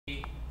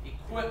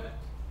equipment,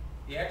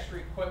 the extra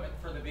equipment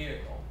for the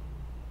vehicle.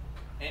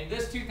 And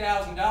this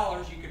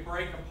 $2,000 you could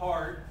break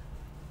apart,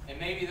 and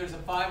maybe there's a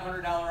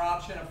 $500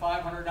 option, a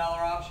 $500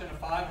 option,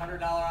 a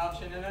 $500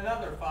 option, and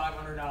another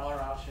 $500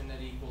 option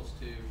that equals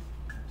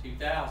to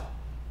 $2,000.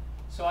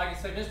 So I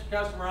can say, Mr.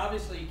 Customer,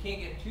 obviously you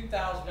can't get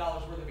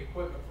 $2,000 worth of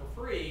equipment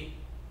for free,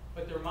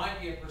 but there might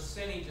be a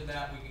percentage of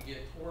that we could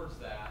get towards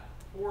that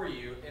for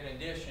you in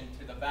addition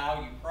to the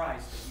value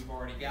price that you've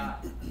already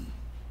got.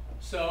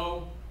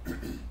 So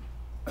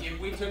if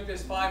we took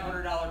this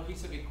 $500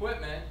 piece of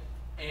equipment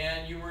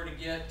and you were to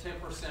get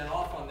 10%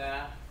 off on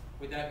that,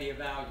 would that be a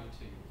value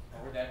to you?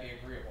 Or would that be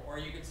agreeable? Or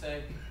you could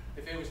say,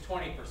 if it was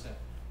 20%.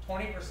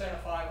 20%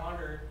 of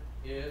 500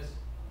 is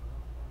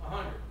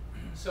 100.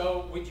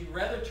 So would you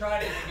rather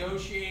try to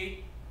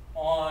negotiate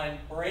on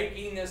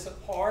breaking this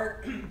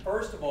apart?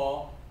 First of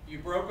all, you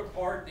broke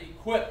apart the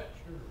equipment.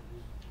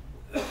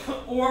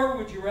 Or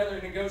would you rather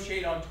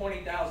negotiate on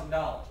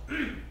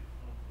 $20,000?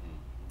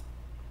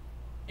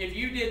 If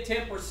you did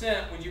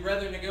 10%, would you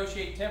rather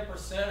negotiate 10%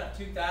 of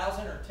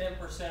 $2,000 or 10%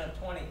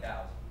 of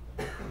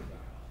 $20,000?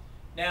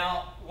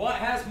 Now, what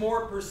has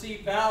more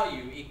perceived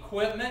value?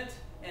 Equipment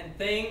and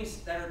things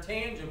that are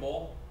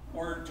tangible,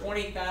 or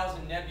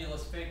 20,000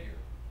 nebulous figure?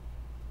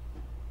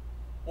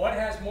 What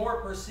has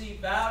more perceived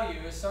value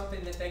is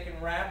something that they can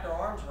wrap their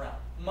arms around.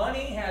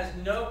 Money has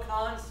no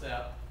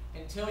concept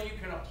until you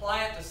can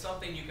apply it to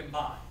something you can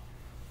buy.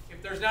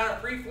 If there's not a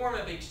free form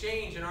of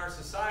exchange in our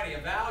society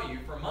of value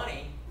for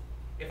money,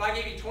 if I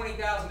gave you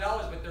 $20,000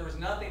 but there was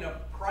nothing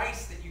of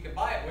price that you could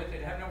buy it with,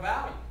 it'd have no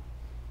value.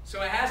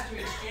 So it has to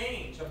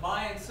exchange, a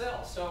buy and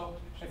sell. So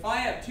if I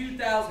have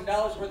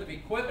 $2,000 worth of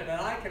equipment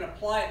and I can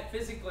apply it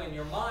physically in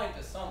your mind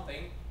to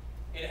something,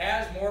 it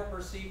has more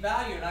perceived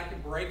value and I can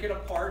break it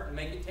apart and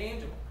make it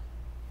tangible.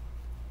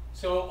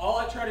 So all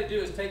I try to do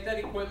is take that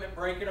equipment,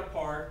 break it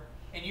apart,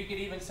 and you could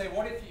even say,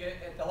 what if you,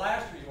 at the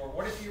last resort,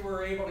 what if you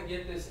were able to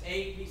get this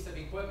A piece of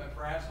equipment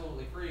for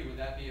absolutely free? Would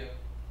that be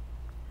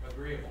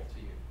agreeable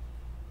to you?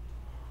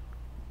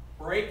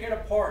 Break it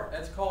apart.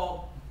 That's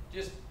called,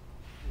 just,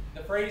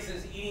 the phrase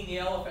is eating the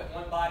elephant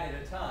one bite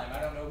at a time. I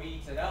don't know who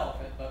eats an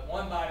elephant, but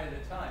one bite at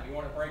a time. You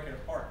want to break it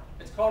apart.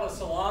 It's called a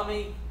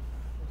salami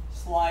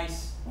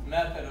slice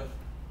method of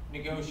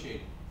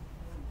negotiating.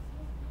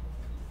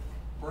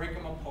 Break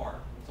them apart.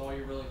 That's all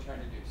you're really trying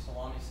to do.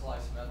 Salami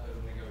slice method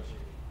of negotiating.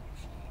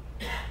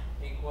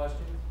 Any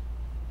questions?